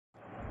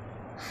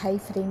Hi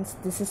friends,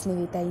 this is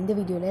Nivita. In the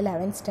video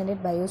 11th standard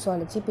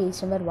Bio-Zoology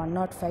page number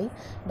 105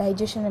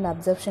 Digestion and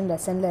Absorption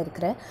lesson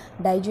இருக்கிற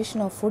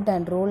Digestion of food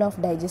and role of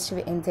digestive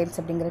enzymes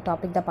அப்படிங்கிற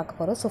topic தான் பார்க்க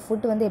போகிறோம். So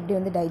food வந்து எப்படி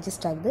வந்து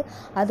digest ஆகுது,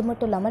 அது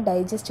மட்டும் இல்லாமல்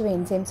டைஜஸ்டிவ்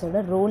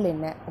என்சைம்ஸோட ரோல்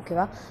என்ன,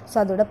 ஓகேவா? ஸோ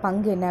அதோட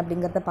பங்கு என்ன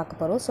அப்படிங்கிறத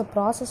பார்க்க போகிறோம். ஸோ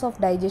ப்ராசஸ் ஆஃப்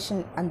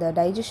டைஜஷன், அந்த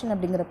டைஜஷன்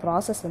அப்படிங்கிற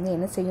ப்ராசஸ் வந்து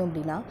என்ன செய்யும்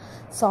அப்படின்னா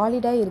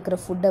சாலிடாக இருக்கிற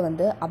ஃபுட்டை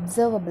வந்து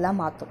அப்சர்வபிளாக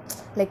மாற்றும்.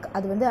 லைக்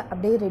அது வந்து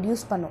அப்படியே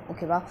ரெடியூஸ் பண்ணும்,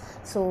 ஓகேவா?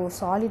 ஸோ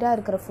சாலிடாக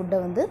இருக்கிற ஃபுட்டை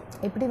வந்து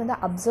எப்படி வந்து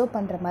அப்சர்வ்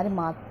பண்ணுற மாதிரி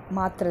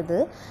மாற்றுறது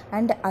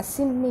அண்ட்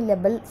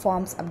அசிமிலபிள்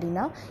ஃபார்ம்ஸ்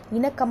அப்படின்னா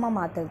இணக்கமாக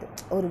மாற்றுறது,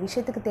 ஒரு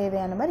விஷயத்துக்கு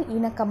தேவையான மாதிரி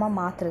இணக்கமாக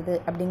மாற்றுறது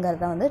அப்படிங்கிறது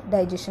தான் வந்து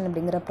டைஜஷன்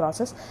அப்படிங்கிற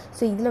ப்ராசஸ்.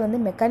 ஸோ இதில் வந்து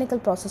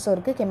மெக்கானிக்கல் ப்ராசஸும்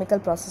இருக்குது,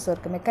 கெமிக்கல் ப்ராசஸும்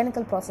இருக்குது.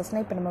 மெக்கானிக்கல்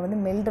ப்ராசஸ்னால் இப்போ நம்ம வந்து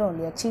மெல்றோம்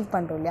இல்லையா, அச்சீவ்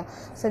பண்ணுறோம் இல்லையா,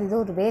 ஸோ இது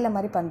ஒரு வேலை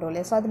மாதிரி பண்ணுறோம்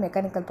இல்லையா, ஸோ அது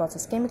மெக்கானிக்கல்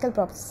ப்ராசஸ். கெமிக்கல்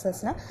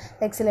ப்ராசஸ்னால்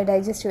லைக் சில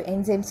டைஜஸ்டிவ்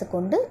என்சைம்ஸை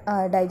கொண்டு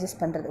டைஜஸ்ட்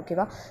பண்ணுறது,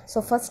 ஓகேவா?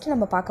 ஸோ ஃபஸ்ட்டு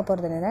நம்ம பார்க்க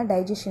போகிறது என்னென்னா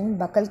டைஜஷன்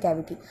பக்கல்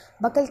கேவிட்டி.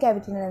 பக்கல்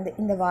கேவிட்டின்னு வந்து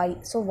இந்த வாய்.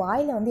 ஸோ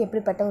வாயில் வந்து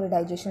எப்படிப்பட்ட ஒரு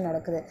டைஜஷன்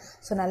நடக்குது.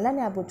 ஸோ நல்லா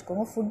ஞாபகம்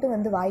வச்சுக்கோங்க, ஃபுட்டு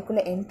வந்து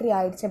வாய்க்குள்ளே என்ட்ரி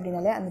ஆகிடுச்சு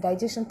அப்படின்னாலே அந்த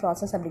டைஜஷன்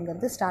ப்ராசஸ்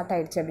அப்படிங்கிறது ஸ்டார்ட்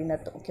ஆகிடுச்சு அப்படின்னு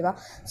அர்த்தம், ஓகேவா?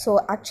 ஸோ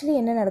ஆக்சுவலி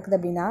என்ன நடக்குது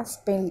அப்படின்னா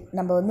ஸ்மெல்,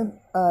 நம்ம வந்து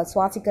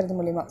சுவாசிக்கிறது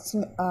மூலிமா,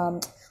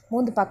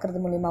 மூந்து பார்க்குறது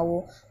மூலியமாவோ,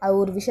 அது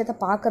ஒரு விஷயத்தை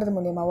பார்க்குறது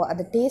மூலியமாவோ,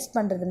 அதை டேஸ்ட்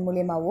பண்ணுறது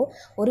மூலியமாவோ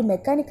ஒரு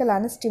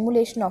மெக்கானிக்கலான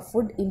stimulation of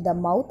food in the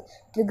mouth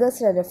triggers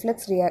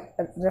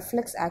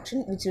reflex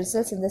action which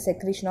results in the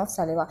secretion of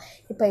saliva.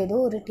 இப்போ ஏதோ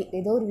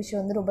ஒரு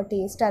விஷயம் வந்து ரொம்ப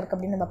டேஸ்ட்டாக இருக்குது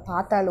அப்படின்னு நம்ம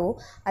பார்த்தாலோ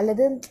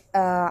அல்லது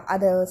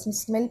அதை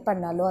ஸ்மெல்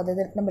பண்ணாலோ,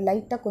 அதாவது நம்ம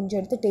லைட்டாக கொஞ்சம்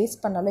எடுத்து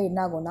டேஸ்ட் பண்ணாலோ என்ன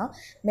ஆகும்னா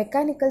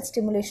mechanical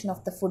stimulation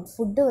of the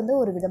food வந்து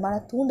ஒரு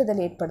விதமான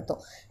தூண்டுதல்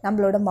ஏற்படுத்தும்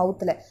நம்மளோட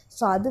மவுத்தில்.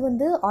 ஸோ அது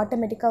வந்து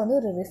ஆட்டோமேட்டிக்காக வந்து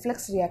ஒரு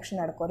ரிஃப்ளெக்ஸ்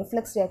ரியாக்ஷன் நடக்கும்.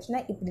 ரிஃப்ளெக்ஸ் ரியாக்ஷனாக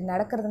இப்படி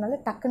நடக்கிறதுனால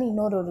டக்குன்னு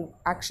இன்னொரு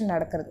ஆக்ஷன்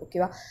நடக்கிறது,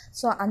 ஓகேவா?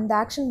 ஸோ அந்த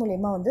ஆக்ஷன்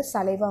மூலயமா வந்து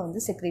சலைவா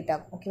வந்து செக்ரீட்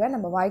ஆகும், ஓகேவா?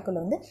 நம்ம வாய்க்குள்ளே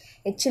வந்து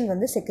எச்சில்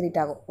வந்து செக்ரீட்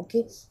ஆகும், ஓகே?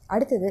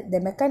 அடுத்தது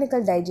த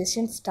மெக்கானிக்கல்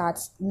டைஜஷன்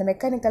ஸ்டார்ட்ஸ். இந்த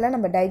மெக்கானிக்கலாக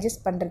நம்ம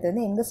டைஜஸ்ட் பண்ணுறது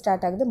வந்து எங்கே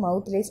ஸ்டார்ட் ஆகுது,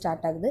 மவுத்லேயே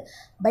ஸ்டார்ட் ஆகுது.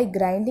 By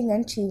grinding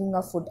and சீவிங்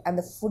of food.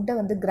 அந்த ஃபுட்டை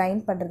வந்து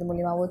கிரைண்ட் பண்ணுறது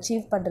மூலியமாவோ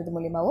சீவ் பண்ணுறது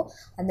மூலியமாவோ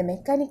அந்த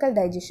மெக்கானிக்கல்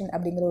டைஜஷன்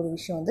அப்படிங்கிற ஒரு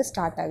விஷயம் வந்து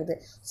ஸ்டார்ட் ஆகுது.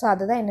 ஸோ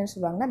அதை தான் என்னென்னு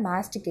சொல்லுவாங்கன்னா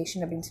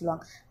மாஸ்டிகேஷன் அப்படின்னு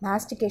சொல்லுவாங்க.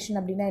 மாஸ்டிகேஷன்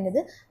அப்படின்னா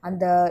என்னது,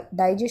 அந்த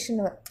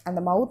டைஜஷன் அந்த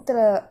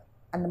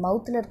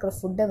மவுத்தில் இருக்கிற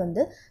ஃபுட்டை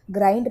வந்து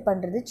கிரைண்ட்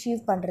பண்ணுறது,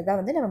 சீவ் பண்ணுறதா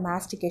வந்து நம்ம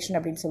மாஸ்டிகேஷன்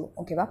அப்படின்னு சொல்லுவோம்,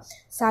 ஓகேவா?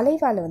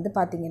 சலைவாவில் வந்து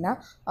பார்த்திங்கன்னா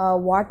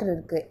வாட்டர்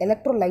இருக்குது,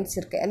 எலக்ட்ரோலைட்ஸ்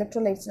இருக்குது.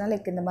 எலக்ட்ரோலைட்ஸ்னால்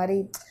லைக் இந்த மாதிரி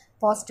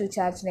பாசிட்டிவ்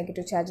சார்ஜ்,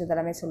 நெகட்டிவ் சார்ஜ்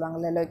இதெல்லாமே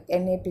சொல்லுவாங்கள்ல, லைக்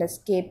Na+,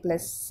 K+,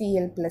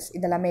 Cl+,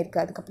 இதெல்லாமே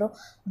இருக்குது. அதுக்கப்புறம்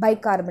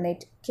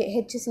பைகார்பனேட்,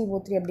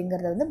 HCO3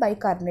 அப்படிங்கிறத வந்து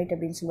பைகார்பனேட்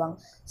அப்படின்னு சொல்லுவாங்க.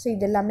 ஸோ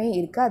இதெல்லாமே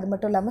இருக்குது. அது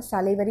மட்டும் இல்லாமல்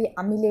சலைவரி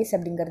அமிலேஸ்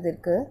அப்படிங்கிறது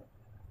இருக்குது.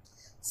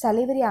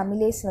 சலைவரி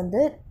அமிலேஸ்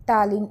வந்து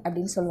டாலின்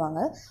அப்படின்னு சொல்லுவாங்க.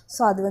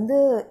 ஸோ அது வந்து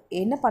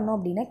என்ன பண்ணும்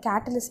அப்படின்னா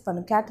கேட்டலிஸ்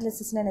பண்ணும்.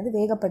 கேட்டலிசிஸ்னால் என்னது,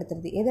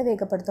 வேகப்படுத்துறது. எதை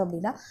வேகப்படுத்தும்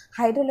அப்படின்னா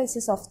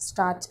ஹைட்ரோலைசிஸ் ஆஃப்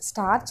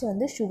ஸ்டார்ச்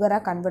வந்து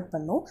சுகராக கன்வெர்ட்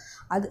பண்ணும்.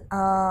 அது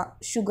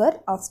sugar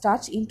half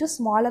starch into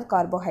smaller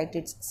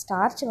carbohydrates.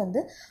 Starch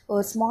வந்து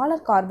ஒரு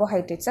ஸ்மாலர்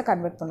கார்போஹைட்ரேட்ஸை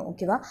கன்வெர்ட் பண்ணும்,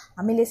 ஓகேவா?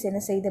 அமிலேஸ்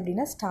என்ன செய்யுது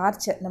அப்படின்னா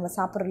ஸ்டார்ச்சை, நம்ம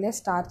சாப்பிட்றோம் இல்லையா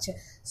ஸ்டார்ச்,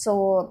 ஸோ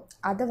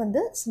அதை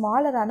வந்து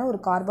ஸ்மாலரான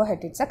ஒரு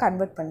கார்போஹைட்ரேட்ஸை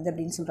கன்வெர்ட் பண்ணுது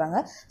அப்படின்னு சொல்கிறாங்க.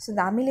 ஸோ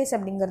இந்த அமிலேஸ்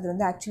அப்படிங்கிறது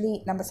வந்து ஆக்சுவலி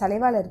நம்ம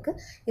சலைவால் இருக்குது.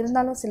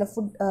 இருந்தாலும்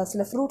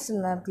சில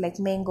ஃப்ரூட்ஸ்லாம் இருக்குது, லைக்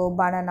மேங்கோ,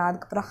 பனானா,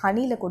 அதுக்கப்புறம்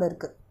ஹனியில் கூட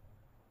இருக்குது.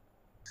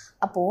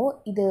 அப்போது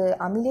இது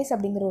அமிலேஸ்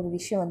அப்படிங்கிற ஒரு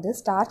விஷயம் வந்து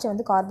ஸ்டார்ச்சை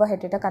வந்து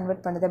கார்போஹைட்ரேட்டாக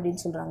கன்வெர்ட் பண்ணுது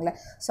அப்படின்னு சொல்கிறாங்களே.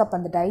 ஸோ அப்போ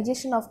அந்த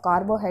digestion of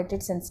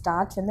carbohydrates and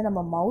starch வந்து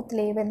நம்ம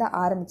மவுத்லேயே வந்து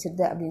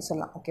ஆரம்பிச்சிருது அப்படின்னு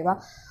சொல்லலாம், ஓகேவா?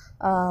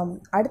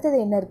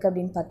 அடுத்தது என்ன இருக்குது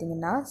அப்படின்னு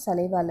பார்த்தீங்கன்னா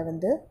சலைவாவில்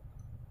வந்து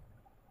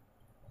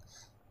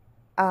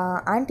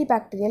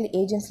ஆன்டிபாக்டீரியல்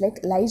ஏஜென்ட்ஸ் லைக்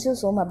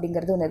லைசோசோம்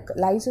அப்படிங்கிறது ஒன்று இருக்குது.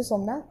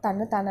 லைசோசோம்னா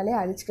தானாலே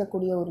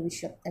அழிச்சிக்கக்கூடிய ஒரு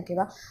விஷயம்,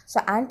 ஓகேவா? ஸோ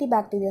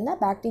ஆன்டிபாக்டீரியல்னால்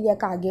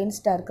பாக்டீரியாவுக்கு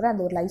அகேன்ஸ்டாக இருக்கிற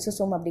அந்த ஒரு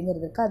லைசோசோம்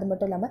அப்படிங்கிறது இருக்குது. அது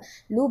மட்டும் இல்லாமல்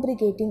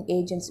லூப்ரிகேட்டிங்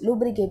ஏஜென்ட்ஸ்.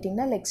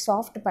 லூப்ரிகேட்டிங்னா லைக்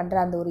சாஃப்ட் பண்ணுற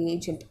அந்த ஒரு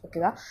ஏஜென்ட்,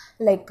 ஓகேவா?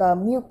 Like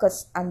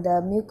mucus. அந்த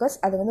மியூக்கஸ்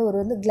அது வந்து ஒரு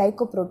வந்து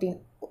கிளைகோப்ரோட்டீன்,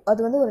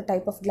 அது வந்து ஒரு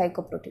டைப் ஆஃப்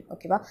கிளைகோப்ரோட்டீன்,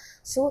 ஓகேவா?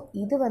 ஸோ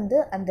இது வந்து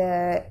அந்த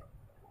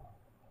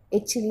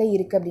எச்சில்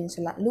இருக்குது அப்படின்னு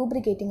சொல்லலாம்.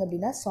 லூப்ரிகேட்டிங்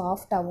அப்படின்னா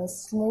சாஃப்டாகவும்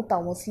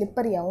ஸ்மூத்தாகவும்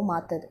ஸ்லிப்பரியாகவும்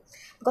மாற்றுது.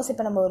 பிகாஸ்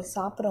இப்போ நம்ம ஒரு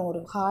சாப்பிட்றோம், ஒரு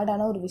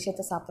ஹார்டான ஒரு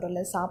விஷயத்தை சாப்பிட்றோம்,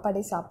 இல்லை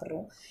சாப்பாடே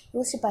சாப்பிட்றோம்,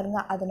 யோசிச்சு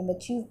பாருங்கள், அதை நம்ம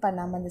சீவ்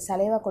பண்ணாமல் அந்த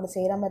சலைவா கூட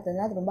செய்யாமல்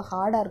இருந்ததுன்னா அது ரொம்ப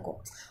ஹார்டாக இருக்கும்,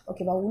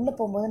 ஓகேவா? உள்ளே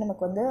போகும்போது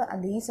நமக்கு வந்து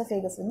அந்த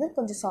ஈசோஃபேகஸ் வந்து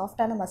கொஞ்சம்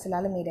சாஃப்டான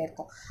மசிலால் மீடாக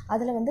இருக்கும்,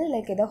 அதில் வந்து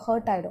லைக் ஏதோ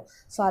ஹர்ட் ஆகிடும்.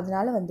 ஸோ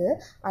அதனால் வந்து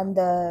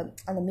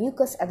அந்த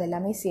மியூக்கஸ் அது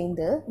எல்லாமே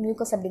சேர்ந்து,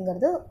 மியூக்கஸ்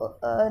அப்படிங்கிறது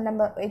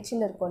நம்ம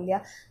எச்சில் இருக்கும்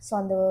இல்லையா, ஸோ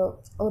அந்த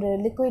ஒரு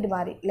லிக்விட்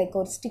மாதிரி, லைக்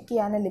ஒரு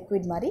ஸ்டிக்கியான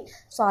லிக்விட் மாதிரி.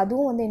 ஸோ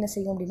அதுவும் வந்து என்ன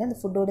செய்யும் அப்படின்னா அந்த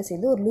ஃபுட்டோடு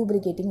சேர்ந்து ஒரு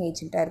லூப்ரிகேட்டிங்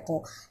ஏஜென்ட்டாக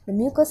இருக்கும். இந்த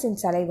மியூக்கஸ் இன்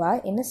சலைவா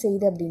என்ன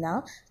செய்யுது அப்படின்னா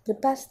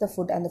ப்ரிப்பேர்ஸ் த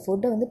ஃபுட். அந்த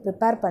ஃபுட்டை வந்து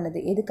ப்ரிப்பேர் பண்ணுது.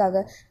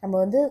 எதுக்காக, நம்ம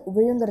வந்து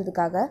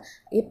விழுங்குறதுக்காக.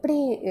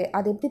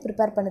 அது எப்படி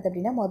ப்ரிப்பேர் பண்ணுது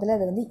அப்படின்னா முதல்ல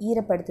அதை வந்து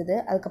ஈரப்படுத்துது,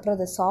 அதுக்கப்புறம்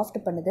அதை சாஃப்ட்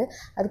பண்ணுது,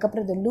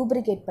 அதுக்கப்புறம் அதை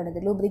லூப்ரிகேட்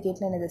பண்ணுது.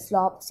 லூப்ரிகேட்னு என்னது,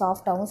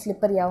 சாஃப்டாகவும்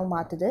ஸ்லிப்பரியாகவும்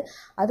மாற்றுது.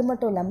 அது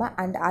மட்டும் இல்லாமல்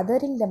and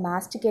adhering the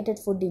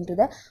மாஸ்டிகேட்டட் food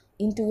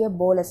into a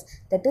bolus,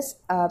 that is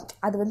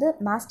அது வந்து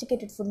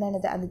மாஸ்டிகேட்டட் ஃபுட்னா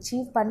என்னது, அந்த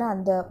சீவ் பண்ண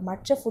அந்த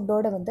மற்ற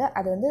ஃபுட்டோட வந்து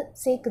அது வந்து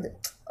சேர்க்குது,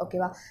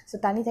 ஓகேவா. ஸோ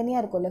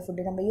தனித்தனியாக இருக்கும்ல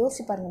ஃபுட்டு. நம்ம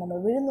யோசிச்சு பாருங்கள், நம்ம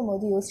விழுங்கும்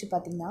போது யோசிச்சு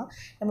பார்த்திங்கன்னா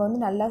நம்ம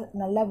வந்து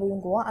நல்லா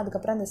விழுங்குவோம்.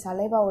 அதுக்கப்புறம் அந்த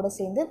சலைவாவோட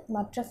சேர்ந்து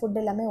மற்ற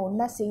ஃபுட் எல்லாமே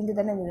ஒன்றா சேர்ந்து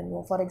தானே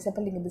விழுங்குவோம். ஃபார்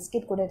எக்ஸாம்பிள் நீங்கள்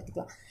பிஸ்கெட் கூட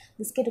எடுத்துக்கலாம்.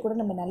 பிஸ்கெட் கூட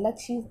நம்ம நல்லா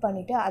சீவ்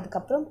பண்ணிவிட்டு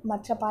அதுக்கப்புறம்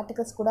மற்ற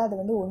பார்ட்டிகல்ஸ் கூட அதை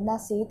வந்து ஒன்றா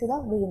சேர்த்து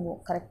தான்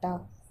விழுங்குவோம். கரெக்டாக.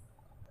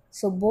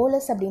 ஸோ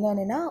போலஸ் அப்படின்னா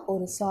என்னென்னா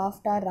ஒரு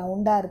சாஃப்டாக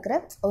ரவுண்டாக இருக்கிற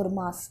ஒரு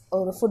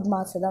ஃபுட்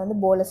மாஸை தான் வந்து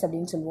போலஸ்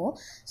அப்படின்னு சொல்லுவோம்.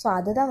 ஸோ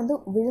அதை தான் வந்து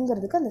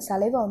விழுங்குறதுக்கு அந்த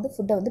சலைவா வந்து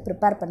ஃபுட்டை வந்து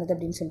ப்ரிப்பேர் பண்ணுது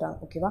அப்படின்னு சொல்கிறாங்க.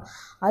 ஓகேவா.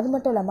 அது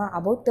மட்டும் இல்லாமல்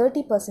about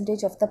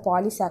 30% of the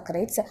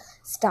polysaccharides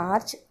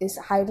starch is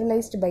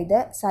hydrolysed by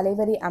the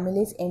salivary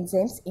amylase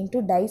enzymes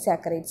into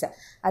டைசாக்கரைட்ஸ்.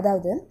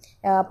 அதாவது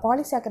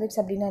பாலிசாக்கரைட்ஸ்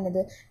அப்படின்னா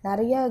என்னது,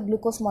 நிறைய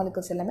குளுக்கோஸ்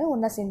மாலிகுல்ஸ் எல்லாமே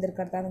ஒன்றா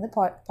சேர்ந்துருக்கிறதா வந்து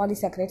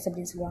பாலிசாக்கரைட்ஸ்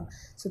அப்படின்னு சொல்லுவாங்க.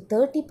 ஸோ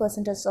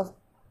 30% ஆஃப்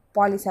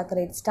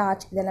பாலிசாக்கரைட்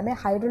ஸ்டார்ச் இதெல்லாமே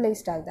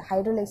ஹைட்ரோலைஸ்ட் ஆகுது.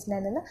 ஹைட்ரோலைஸ்னா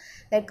என்னென்னா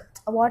லைக்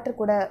வாட்டர்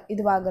கூட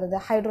இதுவாகிறது,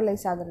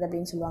 ஹைட்ரோலைஸ் ஆகுறது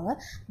அப்படின்னு சொல்லுவாங்க.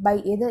 பை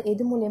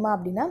எது மூலயமா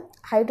அப்படின்னா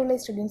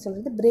ஹைட்ரோலைஸ்ட் அப்படின்னு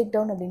சொல்கிறது பிரேக்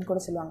டவுன் அப்படின்னு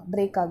கூட சொல்லுவாங்க.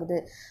 பிரேக் ஆகுது.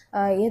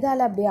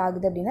 எதால் அப்படியே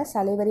ஆகுது அப்படின்னா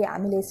சலைவரி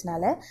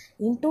அமிலேஸ்னால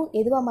இன்டூ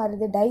எதுவாக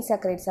மாறுது,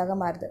 டைசாக்கரைட்ஸாக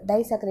மாறுது.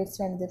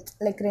 டைசாக்கரைட்ஸ்னால் என்னது,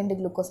 லைக் 2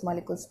 குளுக்கோஸ்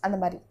மாலிகுல்ஸ் அந்த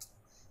மாதிரி.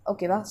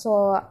 ஓகேவா. ஸோ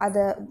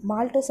அதை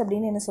மால்டோஸ்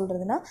அப்படின்னு என்ன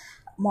சொல்கிறதுனா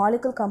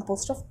molecule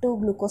composed of 2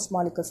 glucose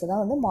molecules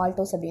தான் வந்து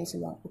மால்டோஸ் அப்படின்னு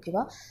சொல்லுவாங்க.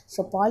 ஓகேவா. ஸோ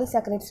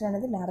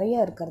பாலிசாக்கரைட்ஸ்னானது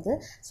நிறைய இருக்கிறது.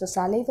 ஸோ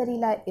சலைவரி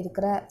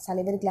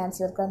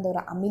கிளான்ஸில் இருக்கிற அந்த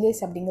ஒரு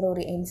அமிலேஸ் அப்படிங்கிற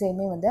ஒரு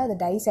என்சைமே வந்து அதை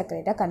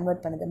டைசாக்கரைட்டாக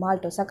கன்வெர்ட் பண்ணுது,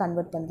 மால்டோஸாக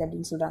கன்வெர்ட் பண்ணுது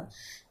அப்படின்னு சொல்கிறாங்க.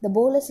 இந்த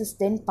போலஸ் இஸ்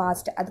தென்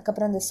பாஸ்ட்.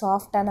 அதுக்கப்புறம் அந்த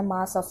சாஃப்டான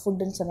மாஸ் ஆஃப்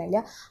ஃபுட்டுன்னு சொன்னேன்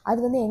இல்லையா, அது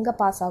வந்து எங்கே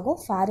பாஸ் ஆகும்,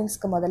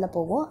 ஃபேரிங்ஸ்க்கு முதல்ல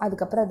போகும்.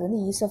 அதுக்கப்புறம் அது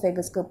வந்து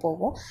ஈசோஃபேகஸ்க்கு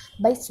போகும்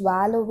பை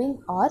ஸ்வாலோவிங்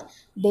ஆர்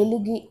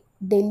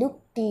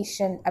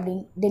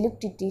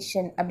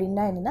டெலுக்டேஷன்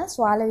அப்படின்னா என்னென்னா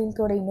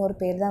ஸ்வாலோவிங்கோட இன்னொரு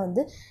பேர் தான்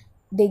வந்து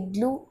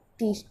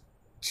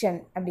டெக்ளூட்டேஷன்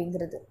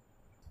அப்படிங்கிறது.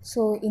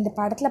 ஸோ இந்த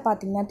படத்தில்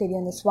பார்த்திங்கன்னா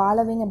தெரியும், அந்த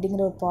ஸ்வாலோவிங்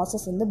அப்படிங்கிற ஒரு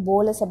ப்ராசஸ் வந்து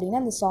போலஸ்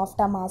அப்படின்னா அந்த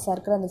சாஃப்டாக மாஸாக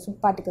இருக்கிற அந்த ஃபுட்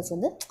பார்ட்டிகல்ஸ்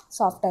வந்து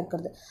சாஃப்டாக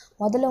இருக்கிறது.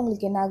 முதல்ல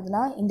உங்களுக்கு என்ன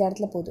ஆகுதுன்னா இந்த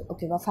இடத்துல போகுது.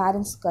 ஓகேவா.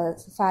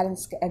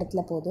 ஃபேரிங்ஸ்க்கு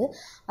இடத்துல போகுது.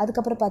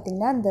 அதுக்கப்புறம்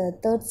பார்த்திங்கன்னா இந்த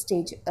தேர்ட்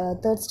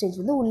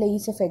ஸ்டேஜ் வந்து உள்ள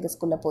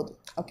ஈசோஃபேகஸ்க்குள்ளே போகுது.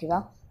 ஓகேவா.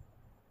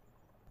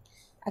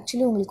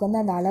 ஆக்சுவலி உங்களுக்கு வந்து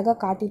அந்த அழகாக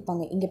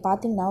காட்டியிருப்பாங்க. இங்கே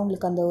பார்த்தீங்கன்னா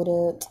உங்களுக்கு அந்த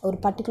ஒரு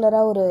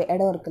பர்டிகுலராக ஒரு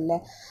இடம் இருக்குல்ல,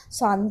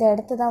 ஸோ அந்த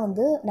இடத்த தான்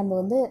வந்து நம்ம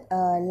வந்து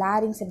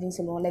லாரிங்ஸ் அப்படின்னு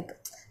சொல்லுவோம். லைக்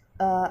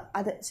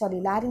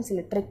லாரிங்ஸ்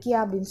இல்லை, ட்ரெக்கியா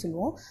அப்படின்னு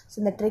சொல்லுவோம். ஸோ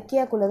இந்த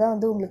ட்ரெக்கியாக்குள்ளே தான்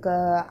வந்து உங்களுக்கு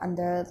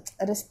அந்த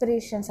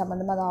ரெஸ்பிரேஷன்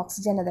சம்மந்தமாக அந்த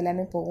ஆக்சிஜன்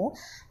அதெல்லாமே போகும்.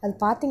 அது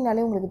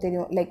பார்த்திங்கனாலே உங்களுக்கு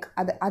தெரியும், லைக்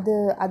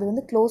அது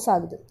வந்து க்ளோஸ்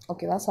ஆகுது.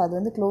 ஓகேவா. ஸோ அது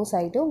வந்து க்ளோஸ்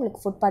ஆகிட்டு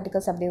உங்களுக்கு ஃபுட்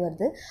பார்ட்டிகல்ஸ் அப்படியே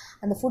வருது.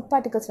 அந்த ஃபுட்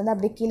பார்ட்டிகல்ஸ் வந்து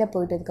அப்படியே கீழே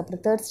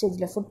போயிட்டதுக்கப்புறம் தேர்ட்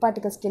ஸ்டேஜில் ஃபுட்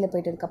பார்ட்டிகல்ஸ் கீழே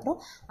போயிட்டதுக்கப்புறம்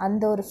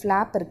அந்த ஒரு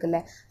ஃப்ளாப்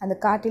இருக்குல்ல, அந்த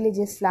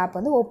கார்டிலேஜியஸ் ஃப்ளாப்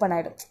வந்து ஓப்பன்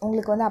ஆகிடும்.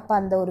 உங்களுக்கு வந்து அப்போ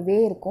அந்த ஒரு வே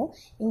இருக்கும்,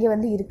 இங்கே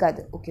வந்து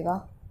இருக்காது. ஓகேவா.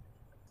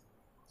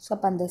 ஸோ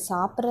அப்போ அந்த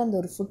சாப்பிட்ற அந்த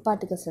ஒரு ஃபுட்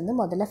பார்ட்டிகல்ஸ் வந்து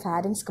முதல்ல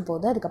ஃபேரிங்ஸ்க்கு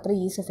போகுது, அதுக்கப்புறம்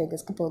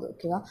ஈசோஃபேகஸ்க்கு போகுது.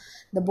 ஓகேவா.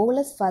 இந்த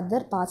bolus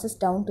further bosses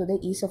down to the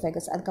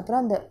oesophagus.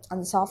 அதுக்கப்புறம்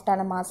அந்த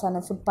சாஃப்டான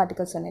மாஸான ஃபுட்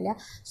பார்ட்டிகல்ஸ் சொன்னேன் இல்லையா,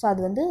 ஸோ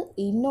அது வந்து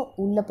இன்னும்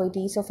உள்ளே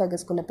போயிட்டு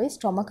ஈசோஃபேகஸ்க்குள்ளே போய்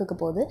ஸ்டொமக்குக்கு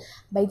போகுது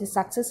by the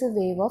successive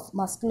wave of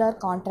muscular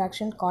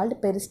contraction called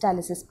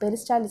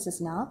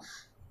பெரிஸ்டாலிசிஸ்னால்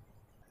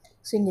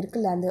so இங்கே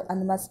இருக்குல்ல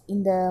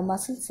இந்த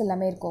மசில்ஸ்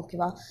எல்லாமே இருக்கும்.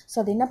 ஓகேவா. ஸோ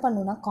அது என்ன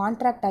பண்ணுன்னா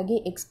கான்ட்ராக்ட் ஆகி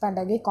எக்ஸ்பேண்ட்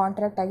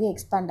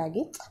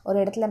ஆகி ஒரு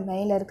இடத்துல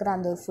மேலே இருக்கிற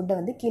அந்த ஒரு ஃபுட்டை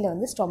வந்து கீழே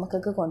வந்து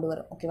ஸ்டொமக்குக்கு கொண்டு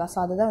வரும். ஓகேவா. ஸோ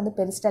அதுதான் வந்து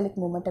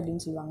பெரிஸ்டாலிக் மூமெண்ட்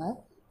அப்படின்னு சொல்லுவாங்க.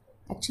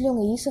 ஆக்சுவலி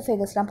உங்கள்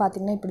ஈசோஃபேகஸ்லாம்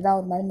பார்த்திங்கன்னா இப்படி தான்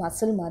ஒரு மாதிரி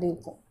மசில் மாதிரி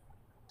இருக்கும்.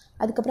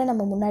 அதுக்கப்புறம்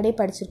நம்ம முன்னாடியே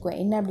படிச்சிருக்கோம்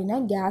என்ன அப்படின்னா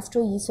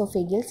கேஸ்ட்ரோ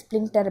ஈசோஃபேகியல்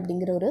ஸ்பிளிண்டர்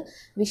அப்படிங்கிற ஒரு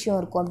விஷயம்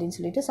இருக்கும் அப்படின்னு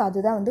சொல்லிட்டு. ஸோ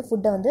அதுதான் வந்து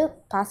ஃபுட்டை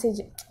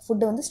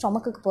வந்து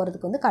ஸ்டொமக்குக்கு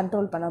போகிறதுக்கு வந்து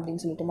கண்ட்ரோல் பண்ணும்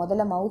அப்படின்னு சொல்லிட்டு.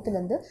 முதல்ல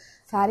மவுத்துலேருந்து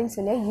ஃபேரிங்ஸ்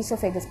வழியாக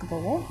ஈசோஃபேகஸ்க்கு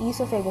போகும்,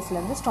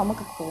 ஈசோஃபேகஸ்லேருந்து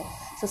ஸ்டொமக்குக்கு போகும்.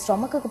 ஸோ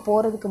ஸ்டொமக்குக்கு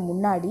போகிறதுக்கு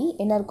முன்னாடி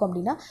என்ன இருக்கும்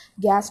அப்படின்னா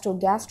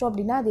கேஸ்ட்ரோ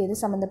அப்படின்னா அது எது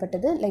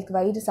சம்மந்தப்பட்டது, லைக்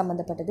வயிறு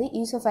சம்மந்தப்பட்டது.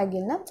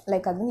 ஈசோஃபேகியல்னா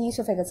லைக் அது வந்து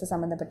ஈசோஃபேகஸ்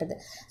சம்மந்தப்பட்டது.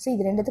 ஸோ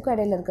இது ரெண்டுத்துக்கும்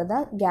இடையில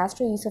இருக்கிறதா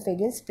கேஸ்ட்ரோ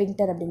ஈசோஃபேகியல்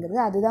ஸ்பிளிண்டர் அப்படிங்கிறது.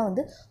 அதுதான்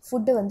வந்து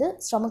ஃபுட்டு வந்து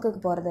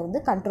ஸ்டொமக்குக்கு போகிறத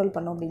வந்து கண்ட்ரோல்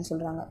பண்ணும் அப்படின்னு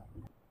சொல்கிறாங்க.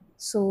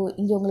 ஸோ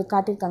இங்கே உங்களுக்கு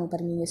காட்டியிருக்காங்க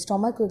பாருங்கள், இங்கே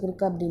ஸ்டொமக்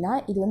இருக்குது அப்படின்னா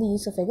இது வந்து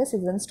ஈசோஃபேகஸ்,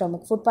 இது வந்து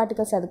ஸ்டொமக். ஃபுட்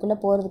பார்ட்டிகல்ஸ் அதுக்குள்ளே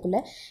போகிறதுக்குள்ளே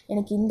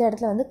எனக்கு இந்த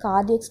இடத்துல வந்து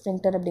கார்டியக்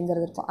ஸ்பிளிண்டர்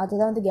அப்படிங்கிறது இருக்கும்.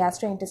 அதுதான் வந்து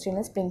கேஸ்ட்ரோ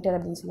இன்டெஸ்டைனல் ஸ்பிளிண்டர்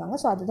அப்படின்னு சொல்லுவாங்க.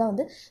 ஸோ அதுதான்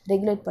வந்து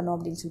ரெகுலேட் பண்ணும்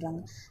அப்படின்னு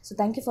சொல்கிறாங்க. ஸோ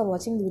தேங்க்யூ ஃபார்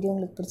வாட்சிங். இந்த வீடியோ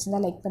உங்களுக்கு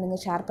பிடிச்சிருந்தா லைக்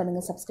பண்ணுங்கள், ஷேர்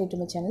பண்ணுங்கள், சப்ஸ்கிரைப் டு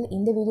மை சேனல்.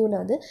 இந்த வீடியோவில்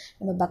வந்து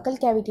நம்ம பக்கல்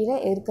கேவிட்டியில்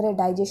இருக்கிற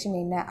டைஜஷன்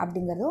என்ன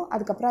அப்படிங்கிறதும்,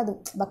 அதுக்கப்புறம் அது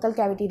பக்கல்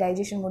கேவிட்டி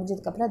டைஜஷன்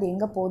முடிஞ்சதுக்கப்புறம் அது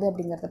எங்கே போகுது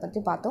அப்படிங்கிறத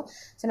பற்றி பார்த்தோம்.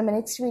 ஸோ நம்ம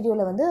நெக்ஸ்ட்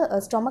வீடியோவில் வந்து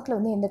ஸ்டொமக்கில்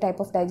வந்து எந்த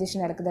டைப் ஆஃப்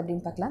டைஜஷன் நடக்குது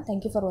அப்படின்னு பார்க்கலாம்.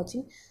 தேங்க்யூ ஃபார்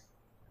வாட்சிங்.